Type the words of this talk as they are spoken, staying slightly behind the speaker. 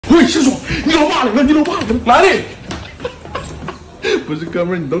喂，师叔，你老爸来了，你老爸来了，哪里？不是哥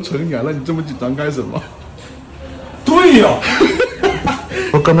们儿，你都成年了，你这么紧张干什么？对呀、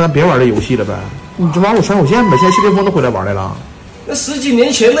我说哥们儿，咱别玩这游戏了呗，你就玩我传火线呗。现在谢霆锋都回来玩来了。那10几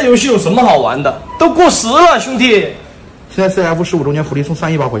年前的游戏有什么好玩的？都过时了，兄弟。现在 CF 15周年福利送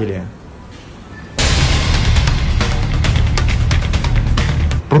318火麒麟。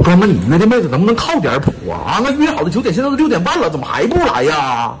不是哥们儿，你那妹子能不能靠点谱啊？那约好的9点，现在都6点半了，怎么还不来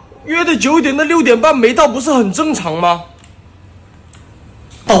呀？约的9点，那6点半没到，不是很正常吗？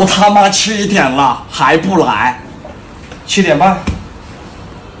都他妈7点了还不来？7点半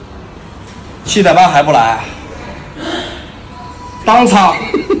，7点半还不来，当场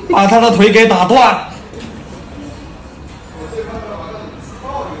把他的腿给打断。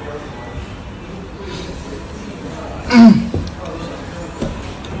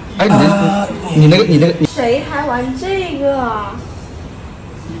哎，你那个，谁还玩这个啊？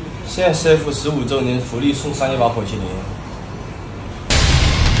现在 CF 15周年福利送318火麒麟。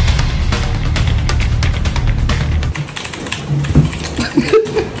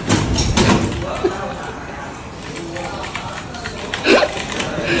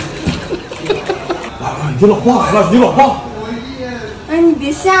你老爸来了，你老爸！哎，你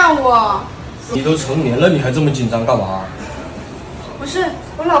别吓我！你都成年了，你还这么紧张干嘛？不是，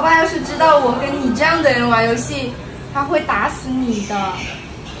我老爸要是知道我跟你这样的人玩游戏，他会打死你的。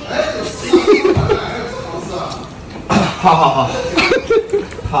好。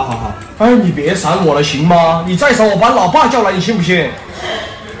哎，你别闪我了，行吗？你再闪我把老爸叫来，你信不信？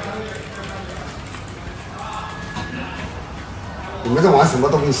你们在玩什么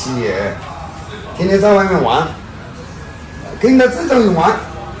东西？天天在外面玩，跟着这种人玩，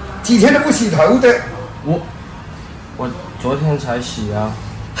几天都不洗头的。我昨天才洗啊。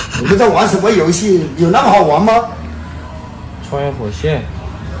你们在玩什么游戏？有那么好玩吗？穿越火线。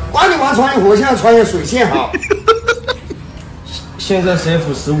管你玩穿越火线，穿越水线好。现在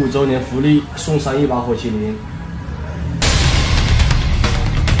CF 15周年福利送318火麒麟。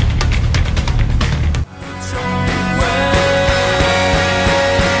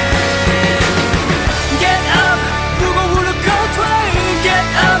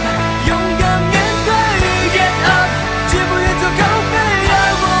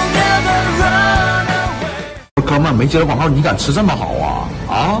哥们儿，没接到广告，你敢吃这么好啊？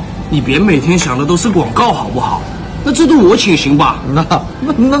啊！你别每天想的都是广告好不好？那这顿我请行吧？那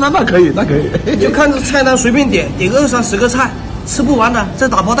可以，那可以。你就看着菜单随便点个20-30个菜，吃不完的再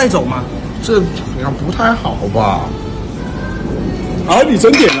打包带走嘛。这好像不太好吧？啊，你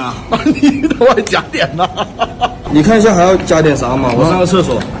真点了？你等会加点呐？你看一下还要加点啥吗？我上个厕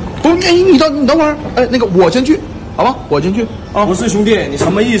所。不，你等会儿。哎，那个我先去，好吧？我先去啊。不是兄弟，你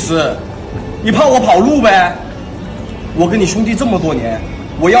什么意思？你怕我跑路呗？我跟你兄弟这么多年，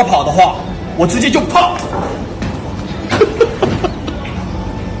我要跑的话，我直接就跑。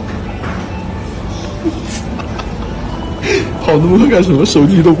跑那么快干什么？手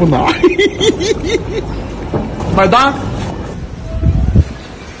机都不拿。买单。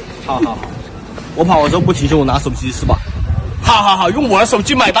好，我跑的时候不提醒我拿手机是吧？好，用我的手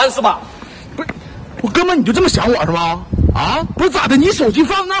机买单是吧？不是，我哥们，你就这么想我是吧？啊，不是咋的？你手机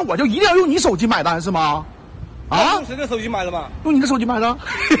放那，我就一定要用你手机买单是吗？啊？用谁的手机买的嘛？用你的手机买的。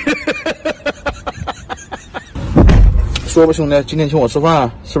说吧，兄弟，今天请我吃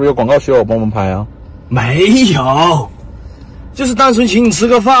饭，是不是有广告需要我帮忙拍啊？没有，就是单纯请你吃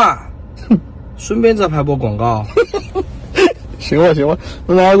个饭，顺便再拍波广告。行吧，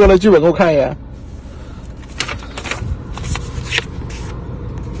拿过来剧本给我看一眼。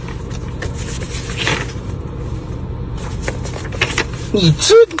你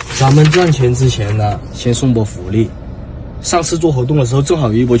这，咱们赚钱之前呢，先送波福利。上次做活动的时候，正好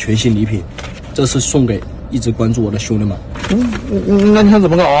有一波全新礼品，这是送给一直关注我的兄弟们。那你想怎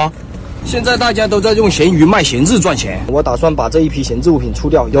么搞啊？现在大家都在用闲鱼卖闲置赚钱，我打算把这一批闲置物品出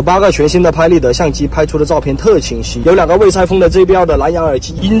掉。有8个全新的拍立得相机，拍出的照片特清晰；有2个未拆封的 JBL 的蓝牙耳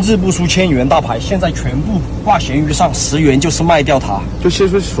机，音质不输1000元大牌，现在全部挂闲鱼上，10元就是卖掉它。就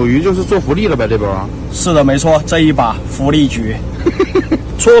是属于就是做福利了呗，这波啊。是的，没错，这一把福利局。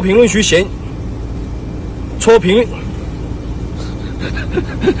戳评论区闲，戳评论。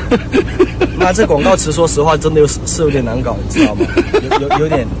那这广告词，说实话，真的是有点难搞，你知道吗？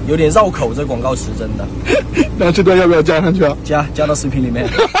有点绕口，这广告词真的。那这段要不要加上去啊？加到视频里面。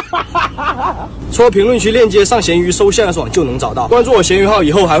戳评论区链接上闲鱼搜向爽就能找到。关注我闲鱼号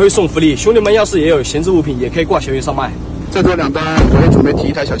以后还会送福利，兄弟们要是也有闲置物品，也可以挂闲鱼上卖。再多2单，我也准备提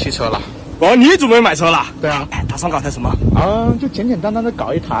一台小汽车了。哦，你准备买车了？对啊。打算搞台什么？啊，就简单的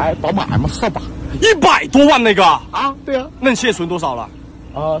搞一台宝马 M4吧。100多万那个啊？对啊。那你现在存多少了？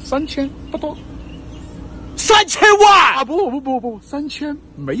 3000不多。3000万啊！不，3000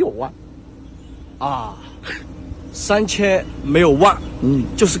没有万。啊，3000没有万，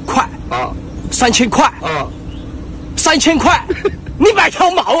就是块啊，3000块啊，3000块，你买条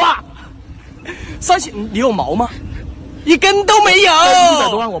毛啊？3000，你有毛吗？一根都没有。100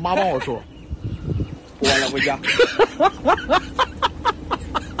多万，我妈帮我说。完了，回家。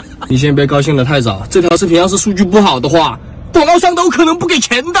你先别高兴得太早，这条视频要是数据不好的话，广告商都可能不给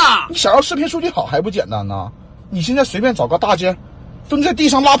钱的。你想要视频数据好还不简单呢？你现在随便找个大街，蹲在地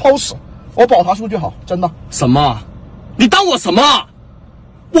上拉泡屎，我保他数据好，真的。什么？你当我什么？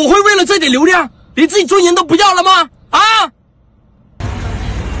我会为了这点流量，连自己尊严都不要了吗？啊！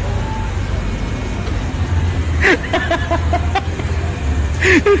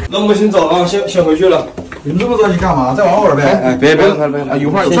那我们先走了，先回去了。你们这么着急干嘛？再玩会儿呗。哎，别，一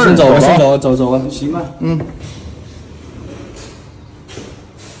会儿有事先走吧，走吧，行吧。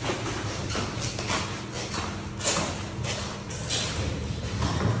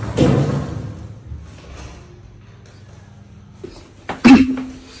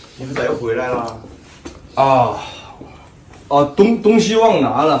你们咋又回来了？东西忘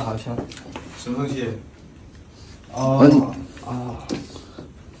拿了，好像。什么东西？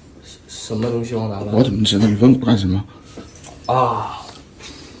什么东西忘拿了？我怎么知道？你问我干什么？好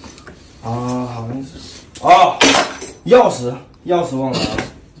像是。钥匙忘拿了。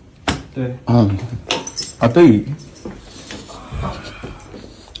对。对。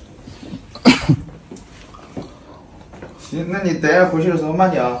行，那你等下回去的时候慢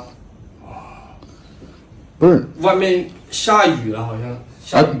点啊。不是，外面下雨了，好像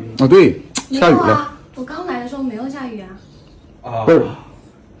下雨。对，下雨了。我刚来的时候没有下雨啊。不是，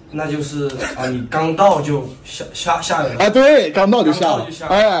那就是你刚到就下雨了。对，刚到就下了。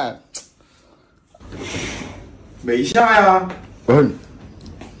哎，没下呀。不是，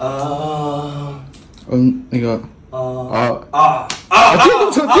那个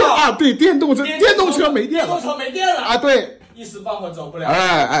电动车对，电动车没电了。电动车没电了。对，一时半会儿走不了。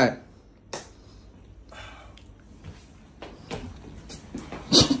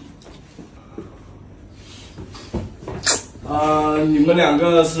你们两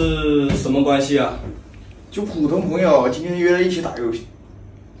个是什么关系啊？就普通朋友，今天约了一起打游戏。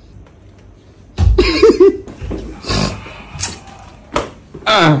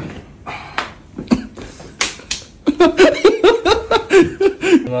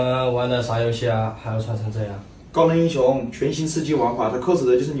你们玩的啥游戏啊？还要穿成这样？高能英雄全新刺激玩法，它 cos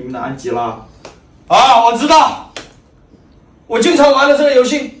的就是你们的安吉拉。我知道，我经常玩的这个游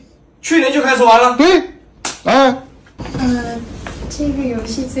戏，去年就开始玩了。对，这个游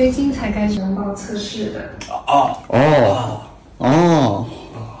戏最近才开始能报测试的。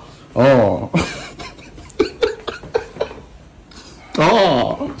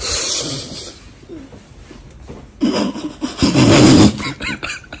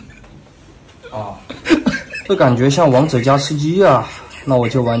这感觉像王者加吃鸡啊！那我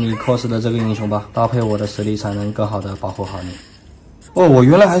就玩你 cos 的这个英雄吧，搭配我的实力才能更好的保护好你。我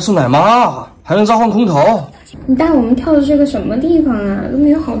原来还是奶妈，还能召唤空投。你带我们跳的是个什么地方啊？都没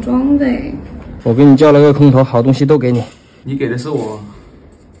有好装备。我给你叫了个空投，好东西都给你。你给的是我？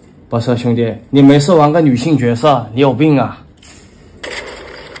不是兄弟，你没事玩个女性角色，你有病啊！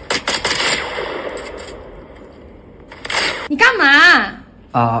你干嘛？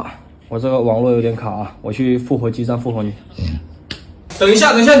我这个网络有点卡啊，我去复活基站复活你。等一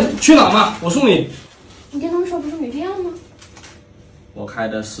下，你去哪嘛？我送你。你电动车不是没电了吗？我开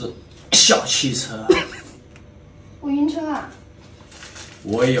的是小汽车。我晕车啊！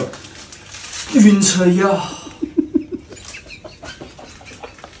我也有晕车药。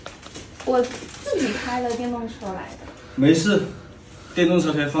我自己开了电动车来的。没事，电动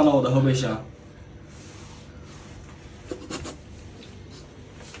车可以放到我的后备箱。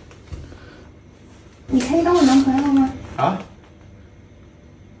你可以当我男朋友吗？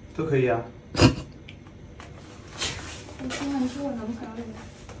都可以啊。我希望你是我男朋友。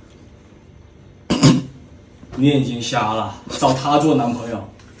你眼睛瞎了，找他做男朋友。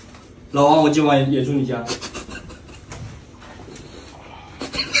老王，我今晚也住你家。